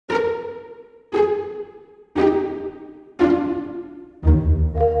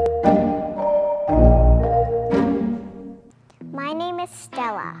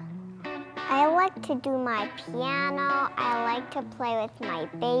to do my piano. I like to play with my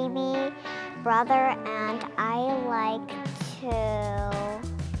baby brother, and I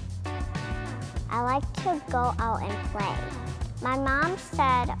like to go out and play. My mom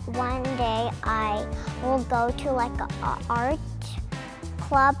said one day I will go to like an art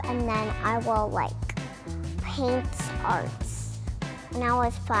club, and then I will like paint arts. When I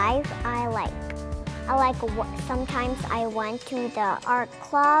was 5, sometimes I went to the art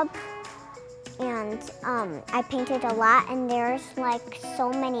club, and I painted a lot, and there's like so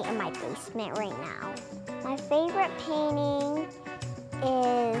many in my basement right now. My favorite painting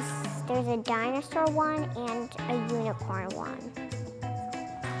is, there's a dinosaur one and a unicorn one.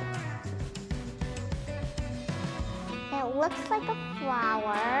 It looks like a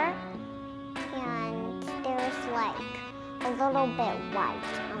flower, and there's like a little bit white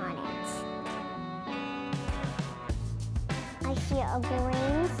on it. I see a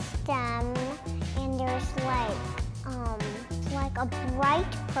green stem, and there's like a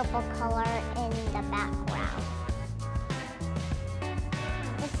bright purple color in the background.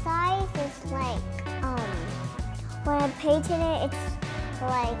 The size is like, when I painted it, it's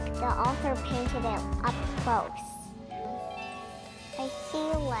like the author painted it up close. I see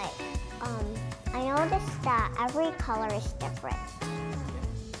I noticed that every color is different.